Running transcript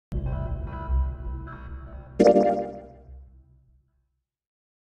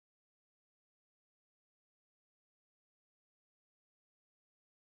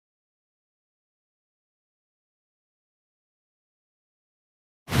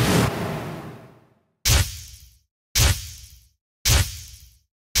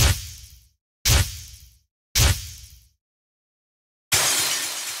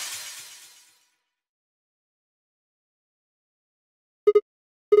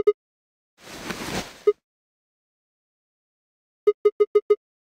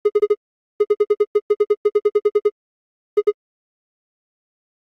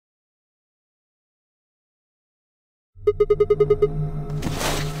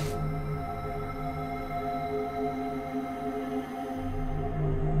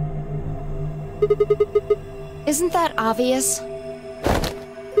Isn't that obvious?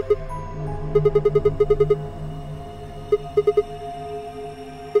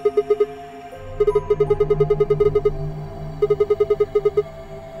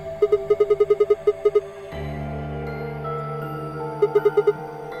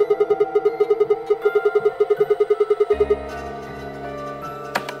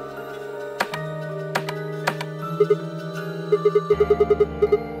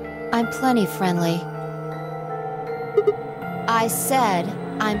 I'm plenty friendly. I said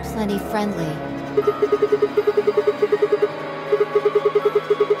I'm plenty friendly.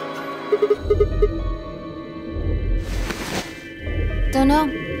 Don't know.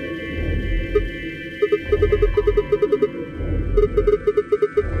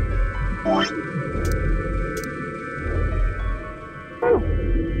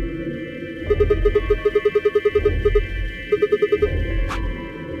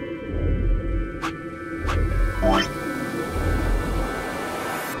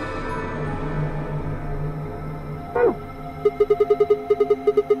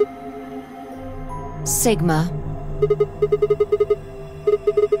 Sigma.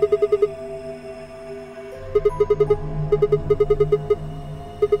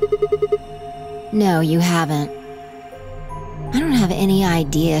 No, you haven't. I don't have any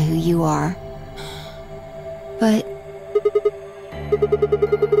idea who you are. But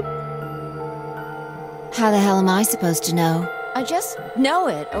how the hell am I supposed to know? I just know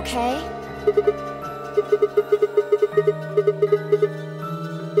it, okay?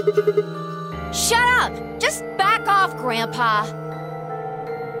 Shut up! Just back off, Grandpa!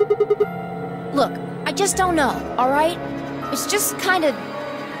 Look, I just don't know, alright? It's just kind of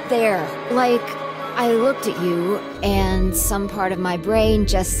there. Like, I looked at you, and some part of my brain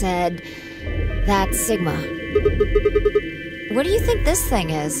just said, that's Sigma. What do you think this thing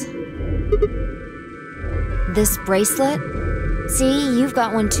is? This bracelet? See, you've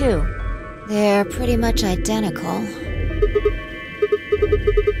got one too. They're pretty much identical.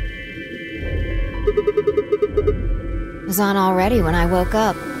 It was on already when I woke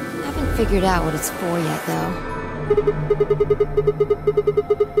up. Haven't figured out what it's for yet, though.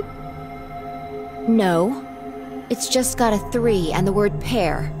 No. It's just got a 3 and the word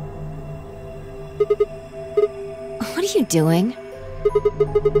pair. What are you doing?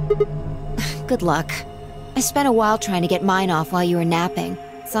 Good luck. I spent a while trying to get mine off while you were napping.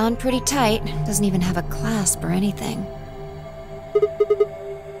 It's on pretty tight. Doesn't even have a clasp or anything.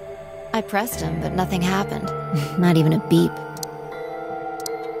 I pressed him, but nothing happened. Not even a beep.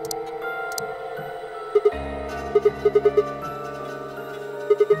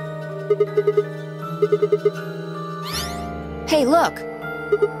 Hey, look!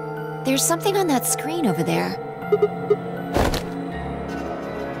 There's something on that screen over there.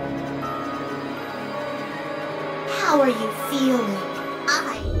 How are you feeling?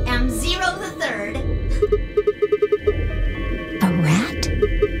 I am Zero the Third. A rat?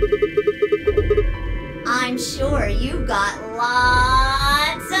 I'm sure you've got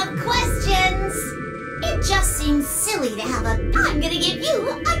lots of questions. It just seems silly to have a... I'm gonna give you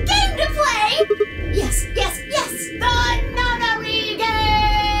a game to play! Yes, yes, yes! The nunnery game!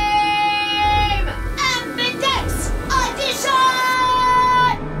 Ambidex Audition!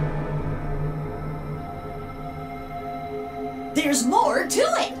 There's more to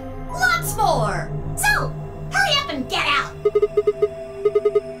it! Lots more! So, hurry up and get out!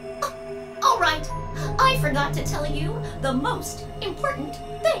 All right, I forgot to tell you the most important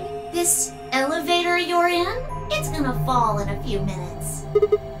thing. This elevator you're in, it's gonna fall in a few minutes.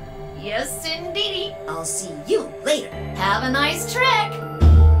 Yes, indeedy. I'll see you later. Have a nice trick.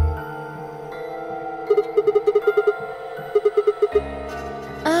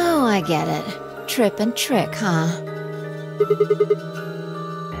 Oh, I get it. Trip and trick, huh?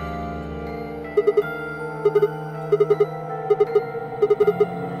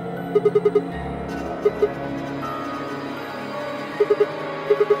 I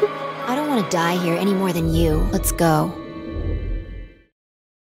don't want to die here any more than you. Let's go.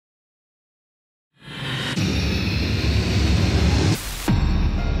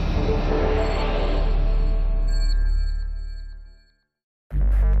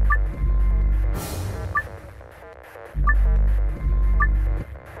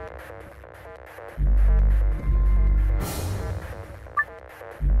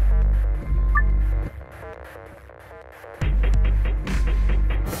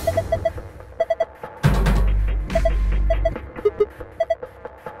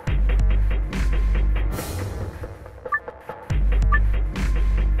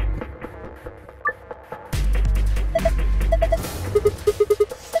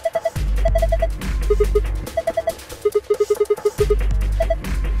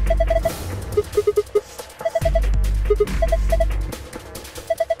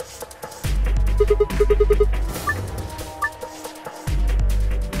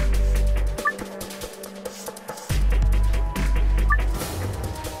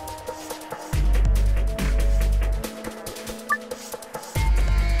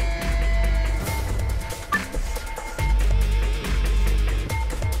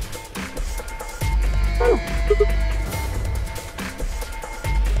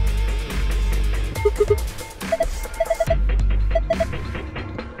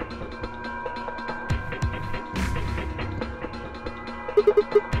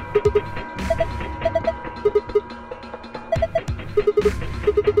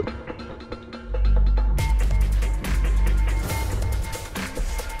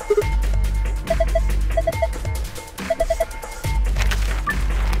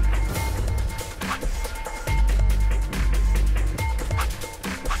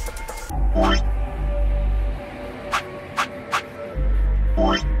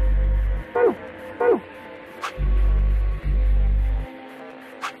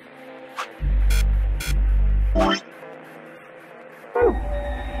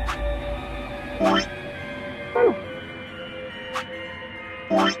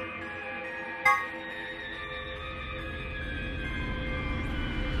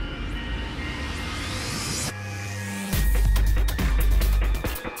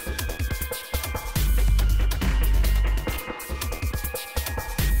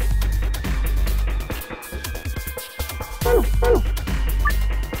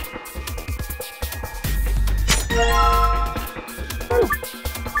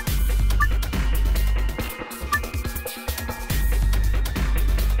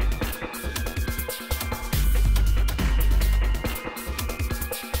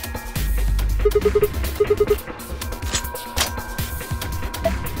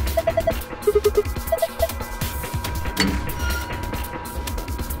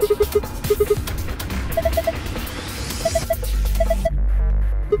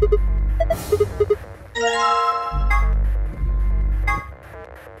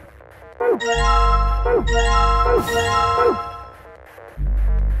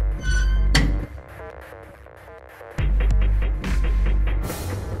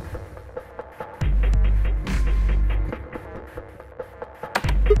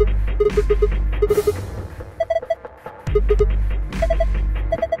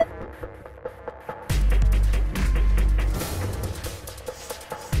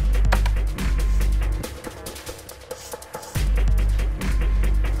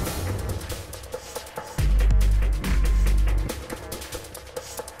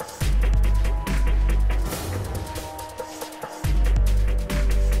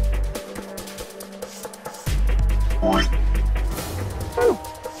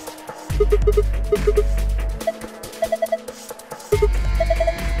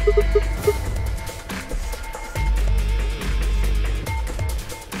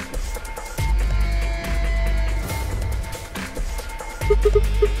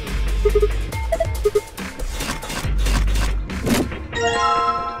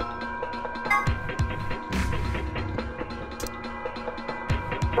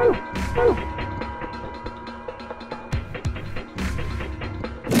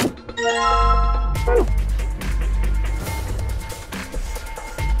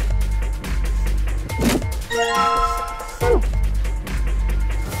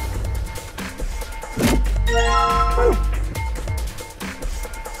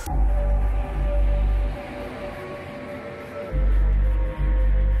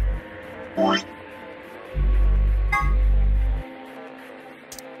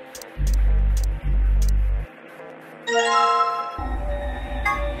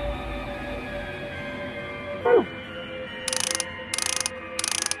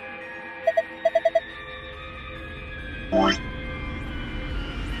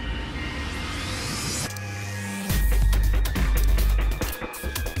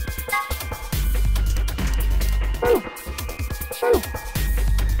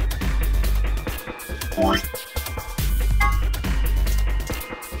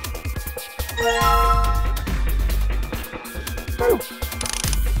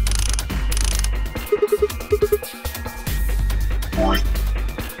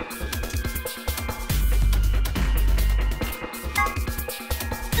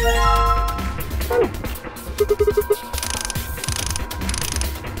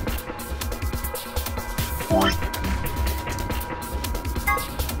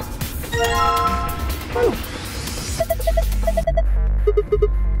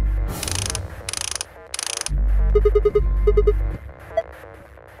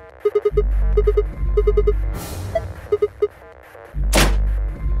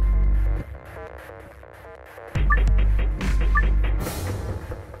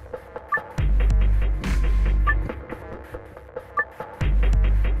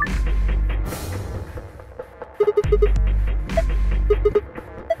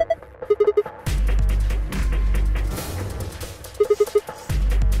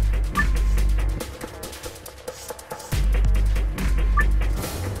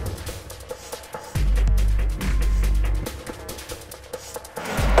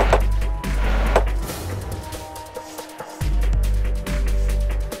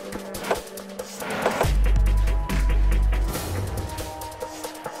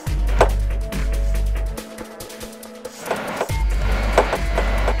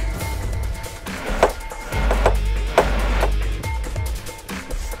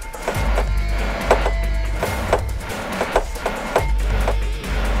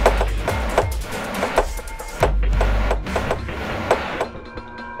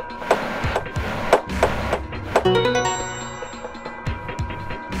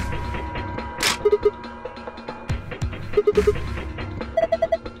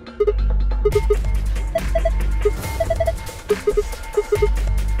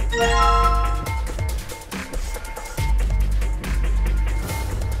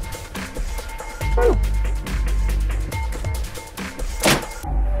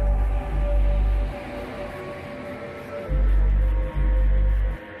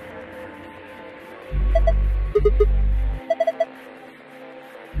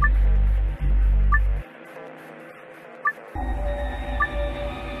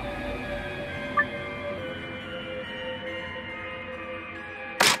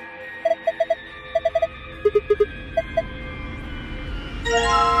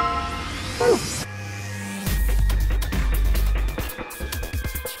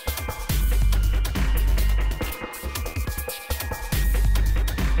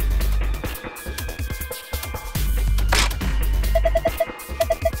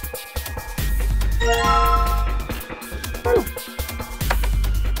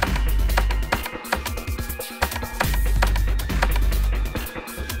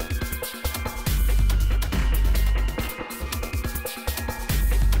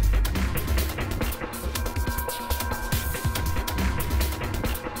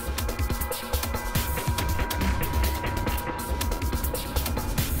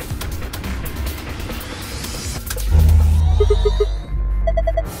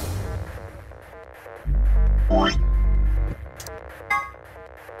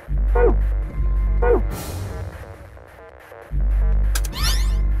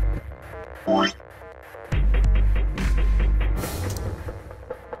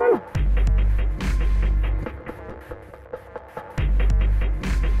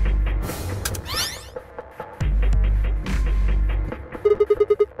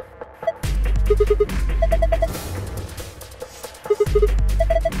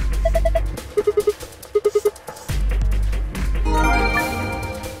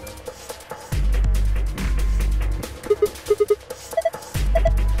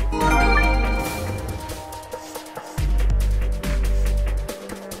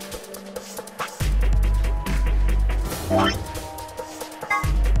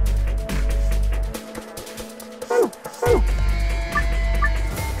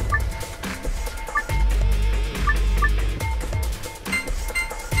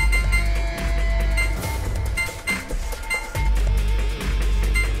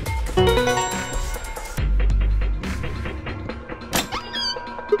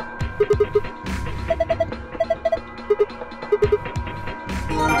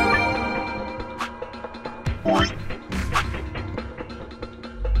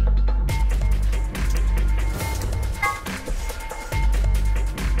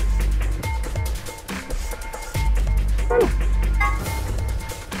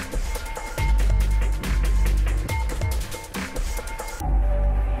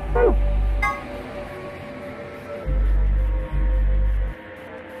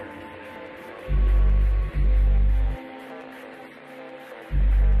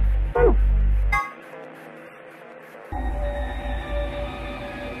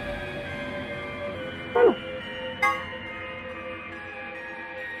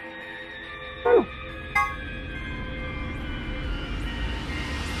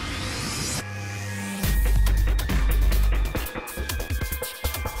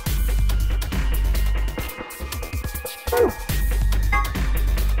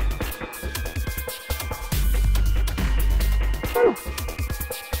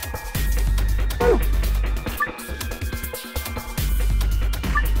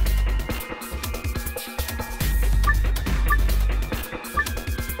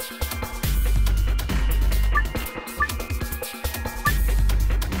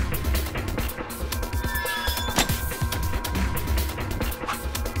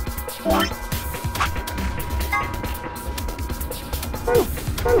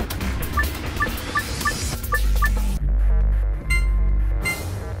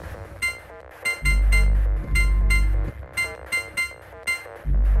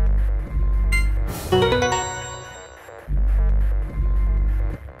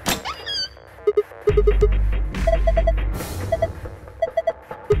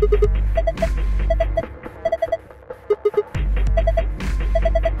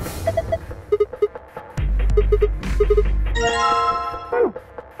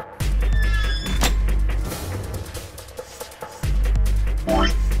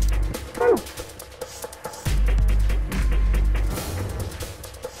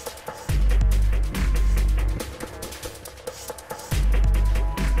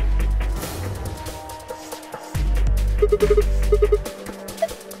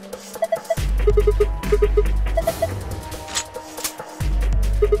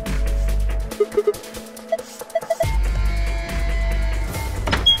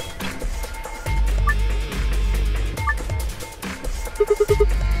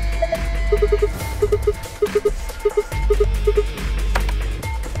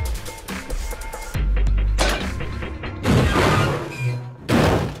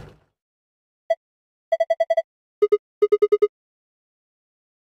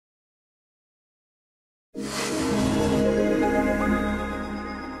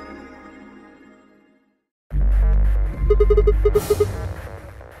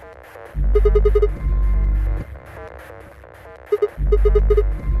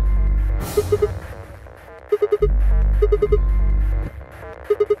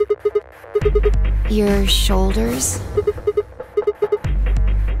 Your shoulders?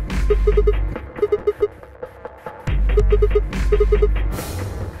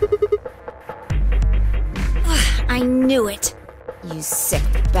 Ugh, I knew it! You sick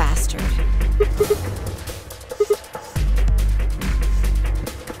bastard.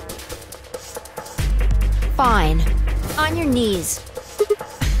 Fine. On your knees.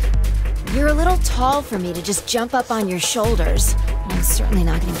 You're a little tall for me to just jump up on your shoulders. And I'm certainly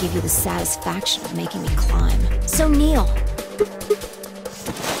not going to give you the satisfaction of making me climb. So kneel.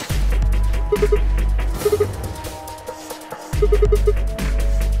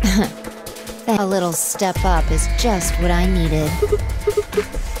 A little step up is just what I needed.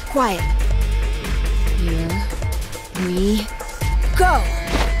 Quiet. Here we go!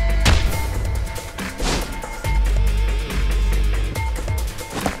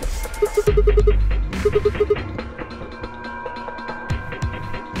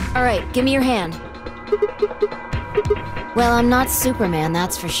 Alright, give me your hand. Well, I'm not Superman,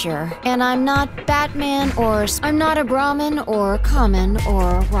 that's for sure. And I'm not Batman or... I'm not a Brahmin or Common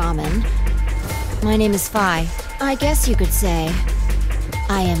or Ramen. My name is Phi. I guess you could say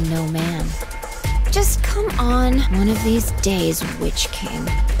I am no man. Just come on one of these days, Witch King.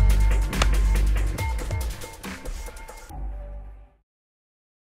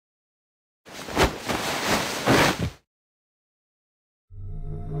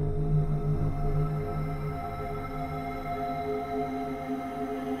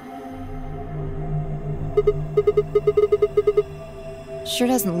 Sure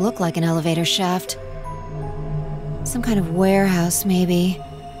doesn't look like an elevator shaft. Some kind of warehouse, maybe.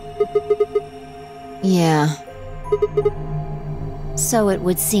 Yeah. So it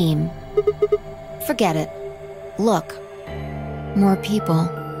would seem. Forget it. Look. More people.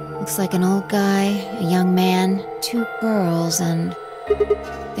 Looks like an old guy, a young man, 2 girls, and...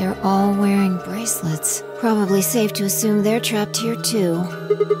 they're all wearing bracelets. Probably safe to assume they're trapped here, too.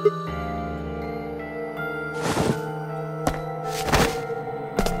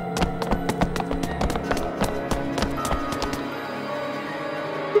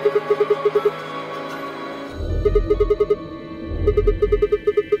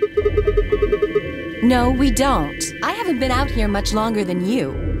 No, we don't. I haven't been out here much longer than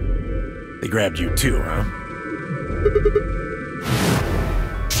you. They grabbed you too, huh?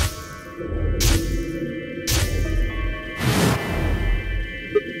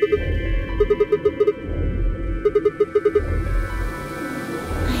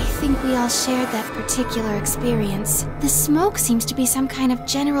 I think we all shared that particular experience. The smoke seems to be some kind of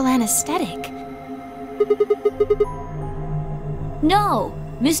general anesthetic. No!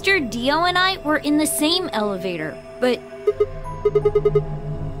 Mr. Dio and I were in the same elevator, but...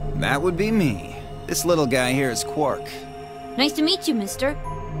 That would be me. This little guy here is Quark. Nice to meet you, mister.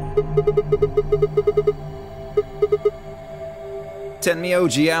 Tenmyo,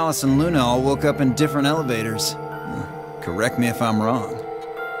 G. Alice, and Luna all woke up in different elevators. Correct me if I'm wrong.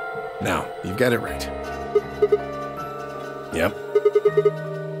 No, you've got it right. Yep.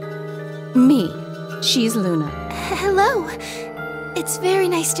 Me. She's Luna. Hello. It's very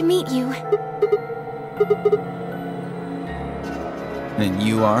nice to meet you. And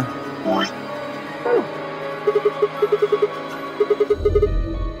you are?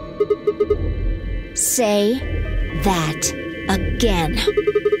 Say that again.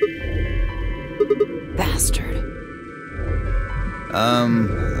 Bastard.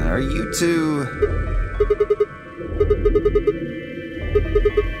 Are you two...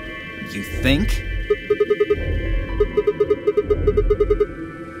 You think?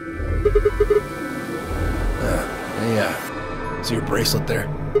 See your bracelet there?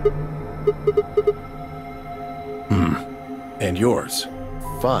 And yours.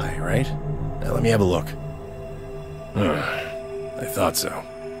 Phi, right? Now let me have a look. I thought so.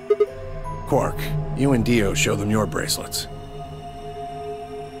 Quark, you and Dio show them your bracelets.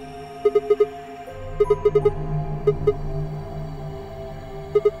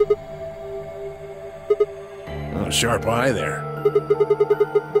 Oh, sharp eye there.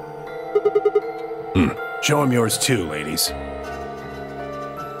 Show him yours too, ladies.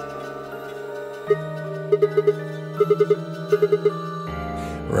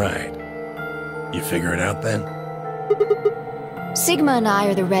 Right. You figure it out then? Sigma and I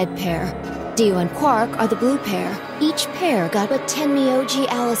are the red pair. Dio and Quark are the blue pair. Each pair got but Tenmyoji,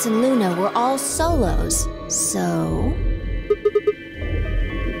 Alice, and Luna were all solos. So...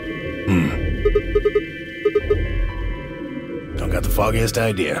 Don't got the foggiest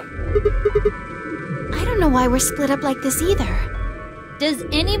idea. I don't know why we're split up like this either. Does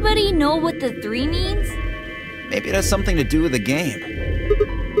anybody know what the 3 means? Maybe it has something to do with the game.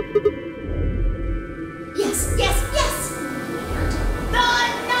 Yes, yes, yes! The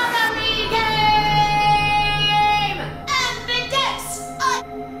Nunnery Game! Ambidextrous!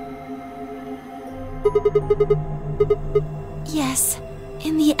 Yes,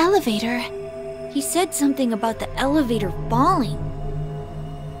 in the elevator. He said something about the elevator falling.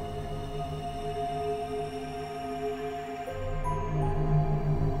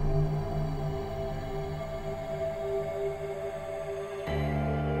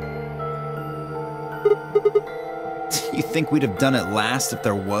 You think we'd have done it last if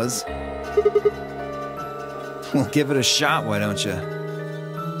there was? Well, give it a shot, why don't you?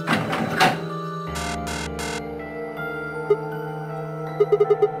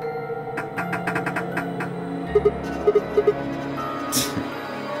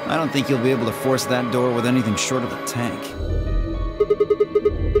 I don't think you'll be able to force that door with anything short of a tank.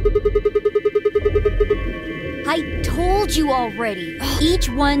 I told you already. Each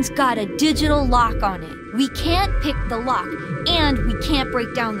one's got a digital lock on it. We can't pick the lock, and we can't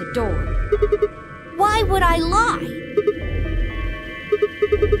break down the door. Why would I lie?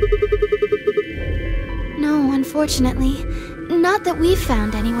 No, unfortunately. Not that we've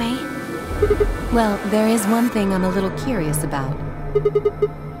found, anyway. Well, there is one thing I'm a little curious about.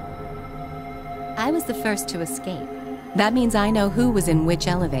 I was the first to escape. That means I know who was in which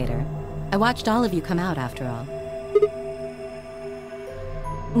elevator. I watched all of you come out, after all.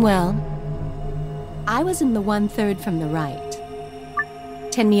 Well, I was in the 1/3 from the right.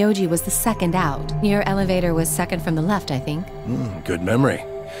 Tenmyoji was the second out. Your elevator was second from the left, I think. Good memory.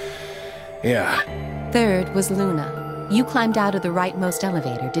 Yeah. Third was Luna. You climbed out of the rightmost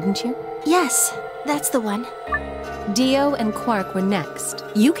elevator, didn't you? Yes, that's the one. Dio and Quark were next.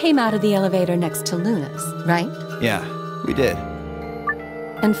 You came out of the elevator next to Luna's, right? Yeah, we did.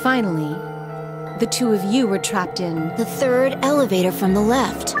 And finally, the two of you were trapped in... the 3rd elevator from the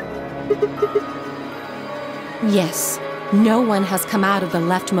left. Yes, no one has come out of the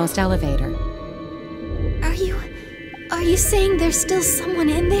leftmost elevator. Are you saying there's still someone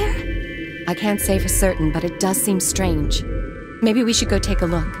in there? I can't say for certain, but it does seem strange. Maybe we should go take a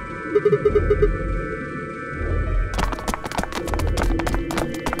look.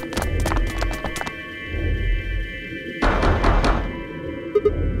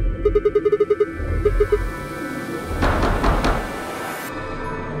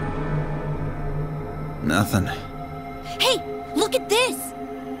 Nothing. Hey, look at this!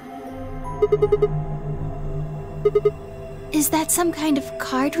 Is that some kind of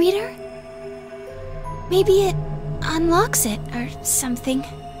card reader? Maybe it unlocks it or something.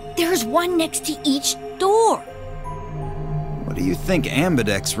 There's one next to each door. What do you think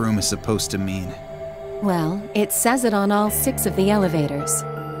ambidex room is supposed to mean? Well, it says it on all 6 of the elevators.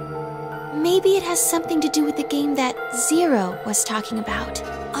 Maybe it has something to do with the game that Zero was talking about.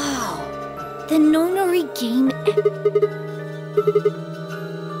 Oh, the Nonary game.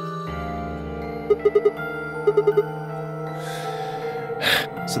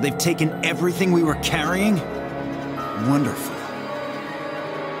 So they've taken everything we were carrying? Wonderful.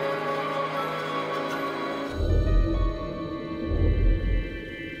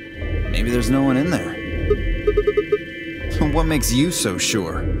 Maybe there's no one in there. What makes you so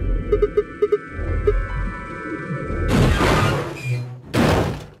sure?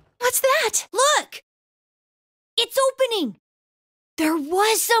 What's that? Look! It's opening! There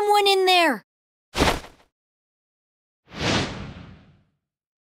was someone in there!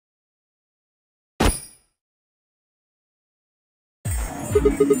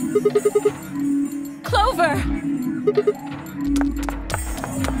 Clover!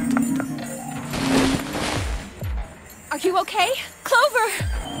 Are you okay? Clover!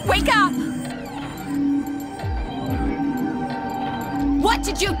 Wake up! What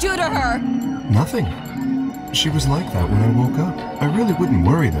did you do to her? Nothing. She was like that when I woke up. I really wouldn't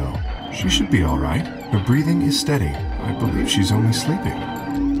worry, though. She should be all right. Her breathing is steady. I believe she's only sleeping.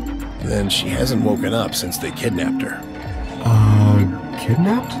 Then she hasn't woken up since they kidnapped her.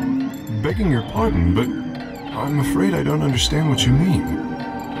 Kidnapped? Begging your pardon, but I'm afraid I don't understand what you mean.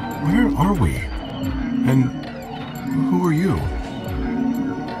 Where are we? And who are you?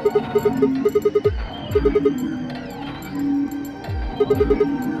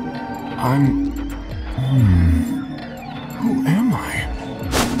 Who am I?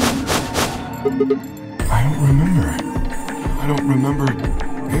 I don't remember. I don't remember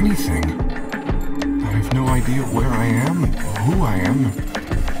anything. I have no idea where I am, who I am,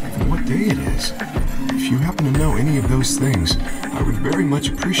 even what day it is. If you happen to know any of those things, I would very much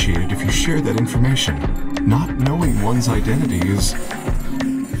appreciate it if you shared that information. Not knowing one's identity is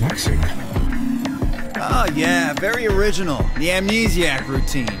vexing. Oh yeah, very original. The amnesiac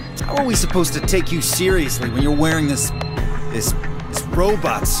routine. How are we supposed to take you seriously when you're wearing this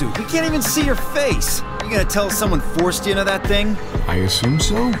robot suit? We can't even see your face. You gonna tell us someone forced you into that thing? I assume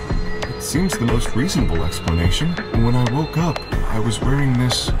so. It seems the most reasonable explanation. When I woke up, I was wearing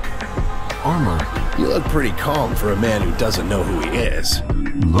this armor. You look pretty calm for a man who doesn't know who he is.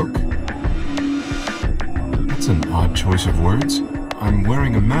 Look? That's an odd choice of words. I'm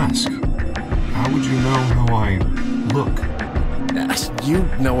wearing a mask. How would you know how I look? You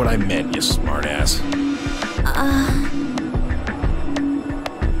know what I meant, you smartass.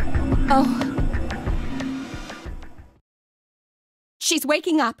 Oh. She's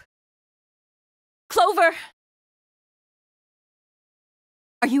waking up. Clover!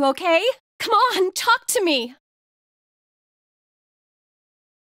 Are you okay? Come on, talk to me!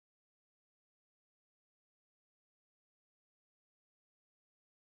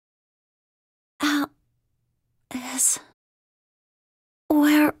 Alice...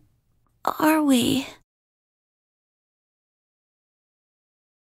 Where are we?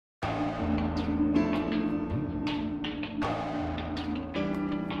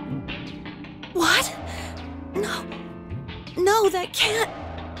 What? No. No, that can't...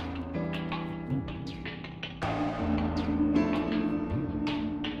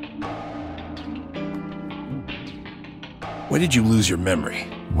 When did you lose your memory?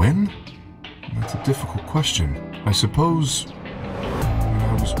 When? That's a difficult question. I suppose... when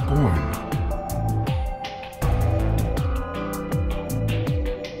I was born.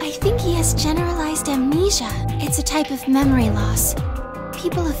 I think he has generalized amnesia. It's a type of memory loss.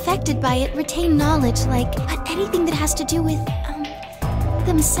 People affected by it retain knowledge, but anything that has to do with,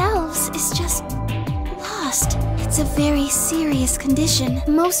 themselves is just lost. It's a very serious condition.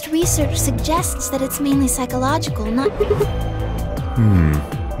 Most research suggests that it's mainly psychological, not...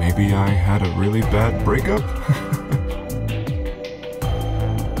 Maybe I had a really bad breakup?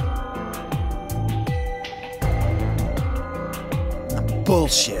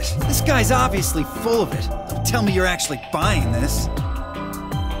 Bullshit. This guy's obviously full of it. Don't tell me you're actually buying this.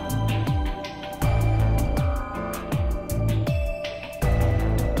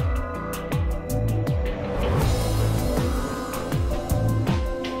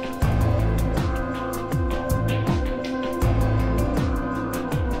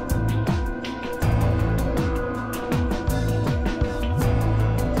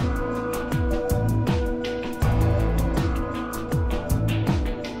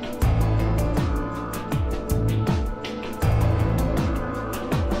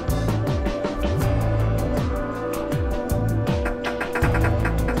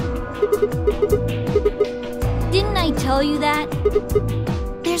 Didn't I tell you that?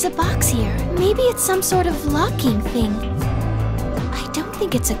 There's a box here. Maybe it's some sort of locking thing. I don't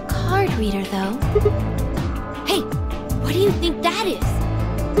think it's a card reader, though. Hey, what do you think that is?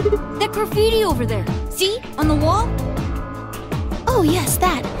 That graffiti over there. See? On the wall? Oh, yes,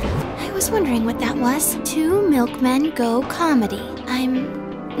 that. I was wondering what that was. 2 milkmen go comedy.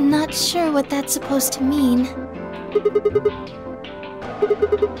 I'm not sure what that's supposed to mean.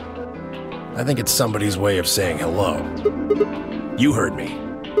 I think it's somebody's way of saying hello. You heard me.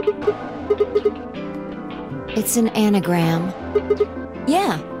 It's an anagram.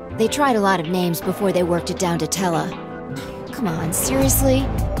 Yeah, they tried a lot of names before they worked it down to Tella. Come on, seriously?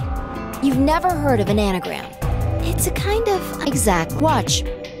 You've never heard of an anagram? It's a kind of... Exactly. Watch.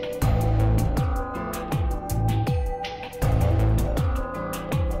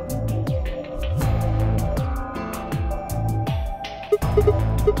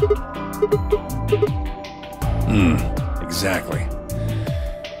 Exactly.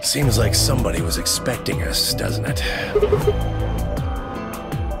 Seems like somebody was expecting us, doesn't it?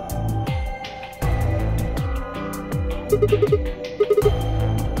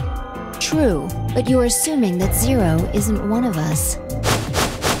 True, but you're assuming that Zero isn't one of us.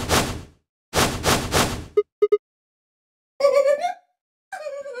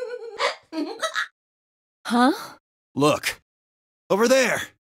 Huh? Look. Over there.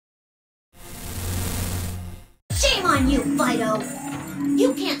 Shame on you, Fido.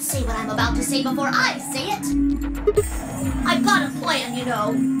 You can't say what I'm about to say before I say it. I've got a plan, you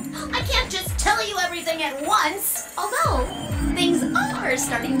know. I can't just tell you everything at once. Although, things are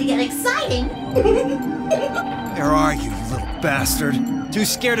starting to get exciting. Where are you, you little bastard? Too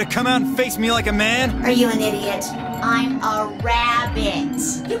scared to come out and face me like a man? Are you an idiot? I'm a rabbit.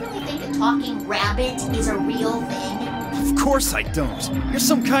 You really think a talking rabbit is a real thing? Of course I don't. You're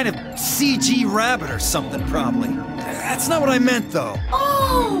some kind of CG rabbit or something, probably. That's not what I meant, though.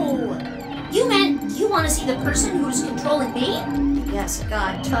 Oh! You meant you want to see the person who's controlling me? I guess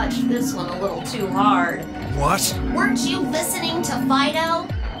God touched this one a little too hard. What? Weren't you listening to Fido?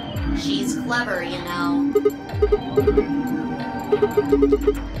 She's clever, you know.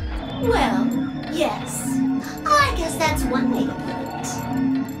 Well, yes. I guess that's one way to put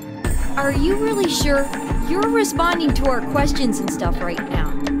it. Are you really sure? You're responding to our questions and stuff right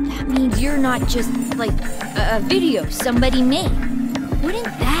now. That means you're not just, like, a video somebody made. Wouldn't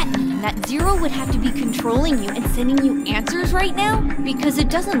that mean that Zero would have to be controlling you and sending you answers right now? Because it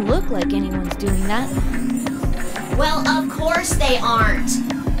doesn't look like anyone's doing that. Well, of course they aren't.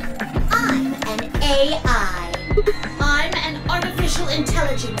 I'm an AI. I'm an artificial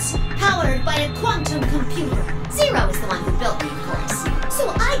intelligence powered by a quantum computer. Zero is the one who built me, of course. So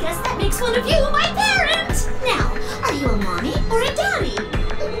I guess that makes one of you my parent! Now, are you a mommy or a daddy?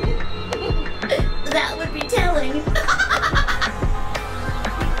 That would be telling.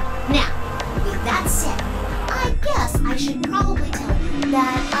 Now, with that said, I guess I should probably tell you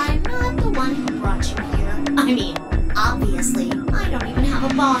that I'm not the one who brought you here. I mean, obviously, I don't even have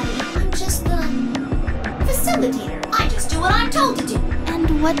a body. I'm just the facilitator. I just do what I'm told to do.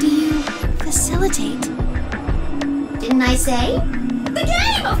 And what do you facilitate? Didn't I say? The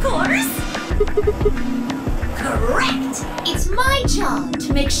game, of course! Correct! It's my job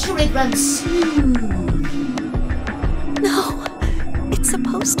to make sure it runs smooth. No, it's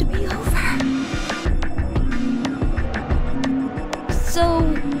supposed to be over. So,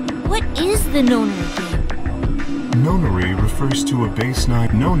 what is the Nonary game? Nonary refers to a base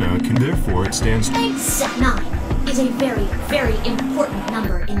 9. Nona can therefore it stands. Exact 9 is a very, very important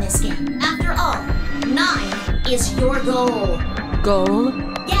number in this game. After all, 9 is your goal. Goal?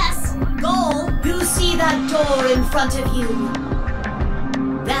 Yes, goal. You see that door in front of you?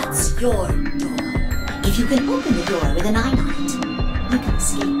 That's your door. If you can open the door with a 9 on it, you can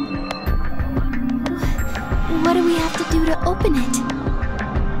escape. What do we have to do to open it?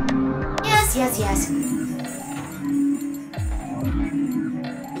 Yes.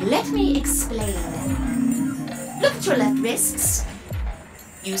 Let me explain. Look at your left wrists.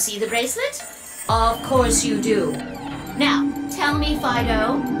 You see the bracelet? Of course you do. Now, tell me,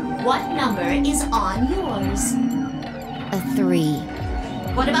 Fido, what number is on yours? A 3.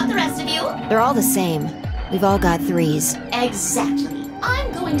 What about the rest of you? They're all the same. We've all got 3s. Exactly.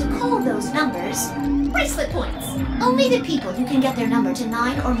 I'm going to call those numbers bracelet points. Only the people who can get their number to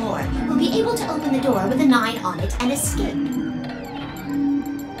 9 or more will be able to open the door with a 9 on it and escape.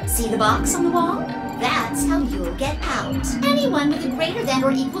 See the box on the wall? That's how you'll get out. Anyone with a greater than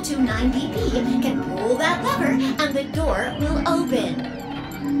or equal to 9 BP can pull that lever and the door will open.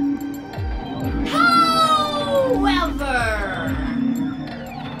 However,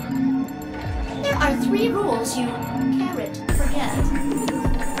 there are 3 rules you can't forget.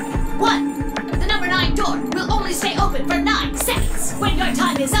 1. The number 9 door will only stay open for 9 seconds. When your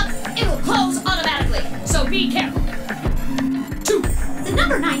time is up, it'll close automatically, so be careful. 2. The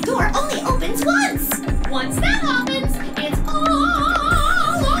number 9 door only opens once. Once that happens, it's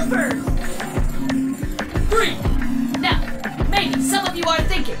all over. 3. Now, maybe some of you are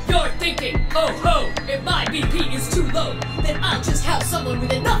thinking, oh ho, if my BP is too low, then I'll just have someone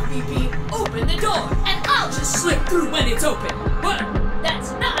with enough BP open the door, and I'll just slip through when it's open. But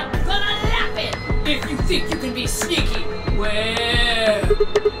that's not gonna happen. If you think you can be sneaky, well...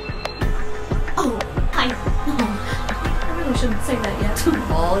 Oh, I really shouldn't say that yet.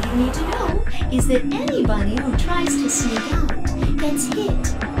 All you need to know is that anybody who tries to sneak out gets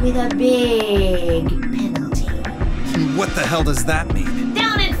hit with a big penalty. What the hell does that mean?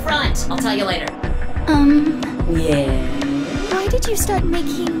 Down in front! I'll tell you later. Yeah? Why did you start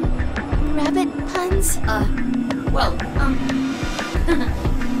making rabbit puns?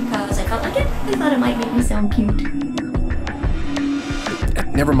 Because I felt like it. I thought it might make me sound cute.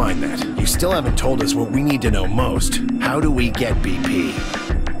 Never mind that. You still haven't told us what we need to know most. How do we get BP?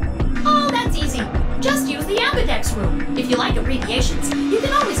 Oh, that's easy. Just use the Ambidex room. If you like abbreviations, you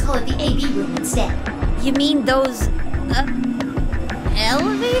can always call it the AB room instead. You mean those,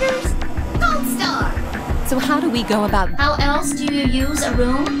 elevators? Gold Star! So how do we go about... How else do you use a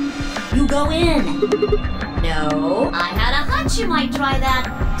room? You go in. No, I had a hunch you might try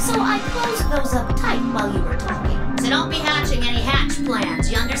that, so I closed those up tight while you were talking. So don't be hatching any hatch plans,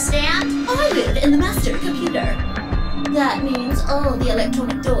 you understand? I live in the master computer. That means all the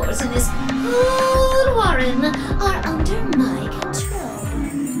electronic doors in this whole warren are under my control.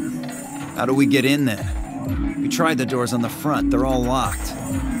 How do we get in then? We tried the doors on the front. They're all locked.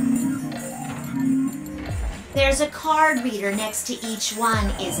 There's a card reader next to each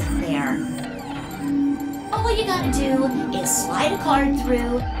one, isn't there? All you gotta do is slide a card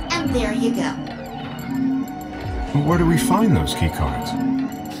through, and there you go. Where do we find those key cards?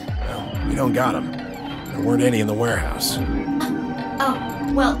 Well, we don't got them. There weren't any in the warehouse.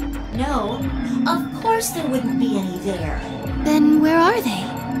 Oh, well, no. Of course there wouldn't be any there. Then where are they?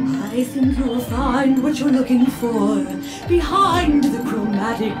 I think you'll find what you're looking for behind the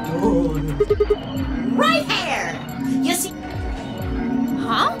chromatic door. Right here! You see...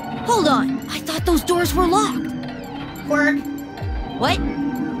 Huh? Hold on. I thought those doors were locked. Quirk, What?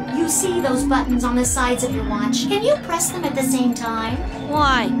 you see those buttons on the sides of your watch? Can you press them at the same time?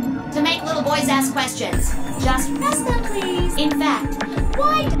 Why? To make little boys ask questions. Just press them, please. In fact,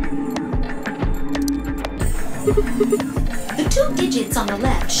 why... The 2 digits on the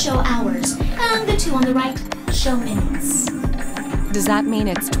left show hours, and the 2 on the right show minutes. Does that mean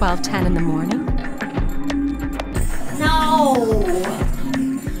it's 12:10 in the morning? No!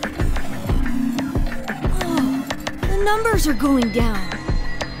 Oh, the numbers are going down.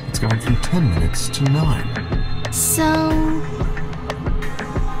 It's gone from 10 minutes to 9. So...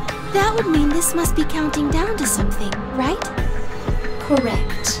 that would mean this must be counting down to something, right?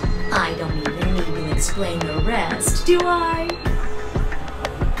 Correct. I don't even need to explain the rest, do I?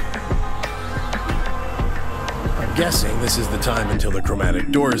 I'm guessing this is the time until the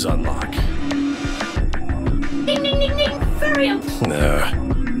chromatic doors unlock. Ding, ding, ding, ding! Very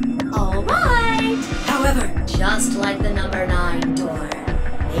important. All right. However, just like the number 9 door,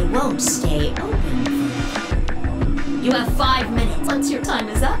 they won't stay open forever. You have 5 minutes. Once your time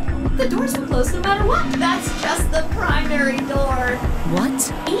is up, the doors will close no matter what. That's just the primary door.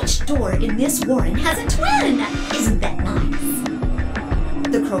 What? Each door in this warren has a twin. Isn't that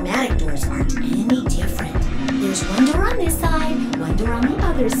nice? The chromatic doors aren't any different. There's one door on this side, one door on the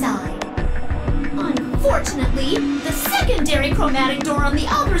other side. Unfortunately, the secondary chromatic door on the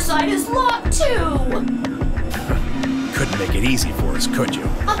other side is locked too. Couldn't make it easy for us, could you?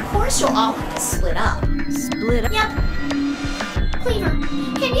 Of course you'll all have to split up. Split up? Yep. Cleaver,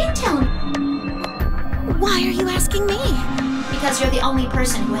 can you tell me? Why are you asking me? Because you're the only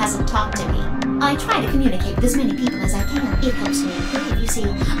person who hasn't talked to me. I try to communicate with as many people as I can. It helps me improve, you see.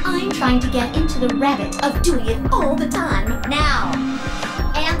 I'm trying to get into the habit of doing it all the time. Now,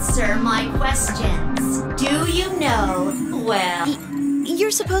 answer my questions. Do you know, well...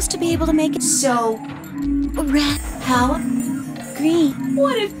 You're supposed to be able to make it So, red, how? green,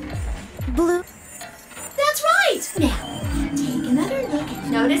 What if... blue. That's right! Now, take another look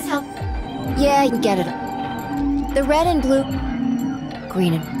and notice how... Yeah, we get it. The red and blue,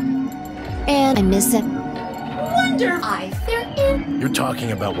 green and I miss it. Wonderful! They're in... You're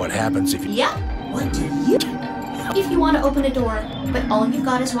talking about what happens if you... Yep. What do you... If you want to open a door, but all you've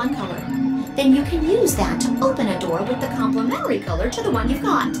got is one color, then you can use that to open a door with the complementary color to the one you've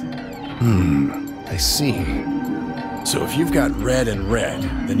got. I see. So if you've got red and red,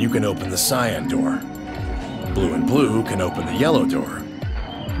 then you can open the cyan door. Blue and blue can open the yellow door.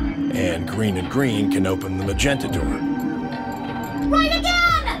 And green can open the magenta door. Right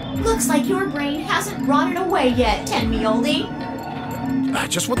again! Looks like your brain hasn't rotted away yet, Tenmi-oldie.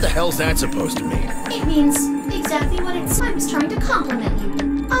 Just what the hell's that supposed to mean? It means exactly what it's... I was trying to compliment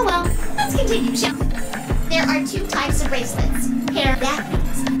you. Oh well, let's continue, shall we? There are 2 types of bracelets. Pair, that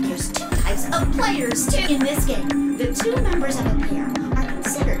means there's 2 types of players, too. In this game, the 2 members of a pair are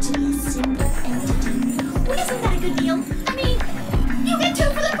considered to be a single entity. Well, isn't that a good deal? I mean, you get 2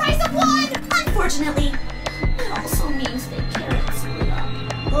 for the price of 1! Unfortunately, it also means they can't split up.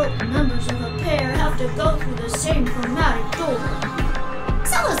 Both members of a pair have to go through the same chromatic door.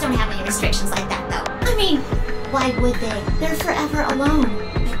 Solos don't have any restrictions like that, though. I mean, why would they? They're forever alone.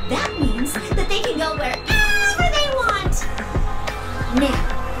 But that means that they can go wherever they want. Now,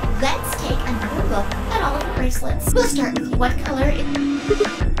 let's take another look at all of the bracelets. We'll start with you. What color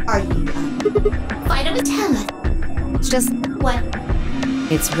are you? Fight with tell us. It's just What?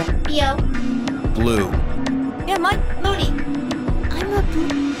 It's red. Bio? Blue. Yeah, mine. Moody? I'm a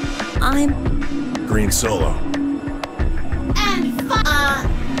blue. I'm... Green solo. And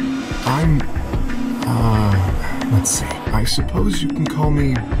I'm... let's see. I suppose you can call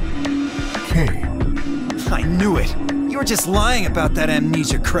me... K. I knew it. You were just lying about that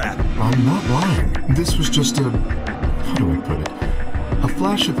amnesia crap. I'm not lying. This was just a... how do I put it? A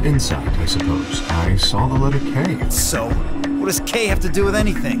flash of insight, I suppose. I saw the letter K. So, what does K have to do with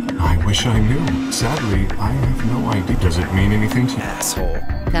anything? I wish I knew. Sadly, I have no idea. Does it mean anything to you? Asshole.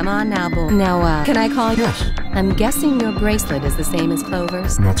 Come on now, boy. Now, can I call you? Yes. I'm guessing your bracelet is the same as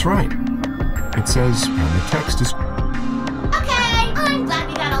Clover's. That's right. It says, and the text is... Okay, I'm glad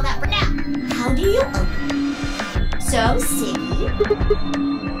we got all that for now. How do you open it? So, Siggy.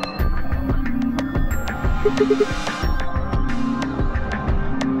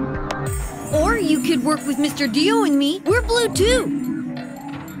 Or you could work with Mr. Dio and me. We're blue too.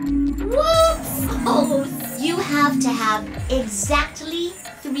 Whoops! Oh, you have to have exactly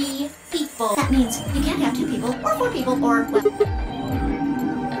 3 people. That means you can't have 2 people, or 4 people, or well,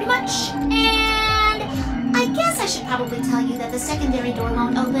 pretty much. And I guess I should probably tell you that the secondary door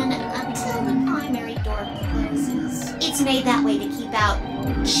won't open until the primary door closes. It's made that way to keep out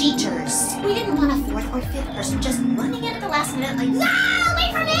cheaters. We didn't want a 4th or 5th person just running in at the last minute like, ah,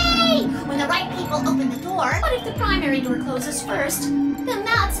 wait for me! When the right people open the door. But if the primary door closes first, then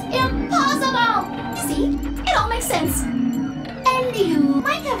that's impossible! You see, it all makes sense. And you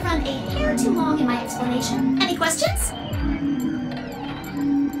might have run a hair too long in my explanation. Any questions?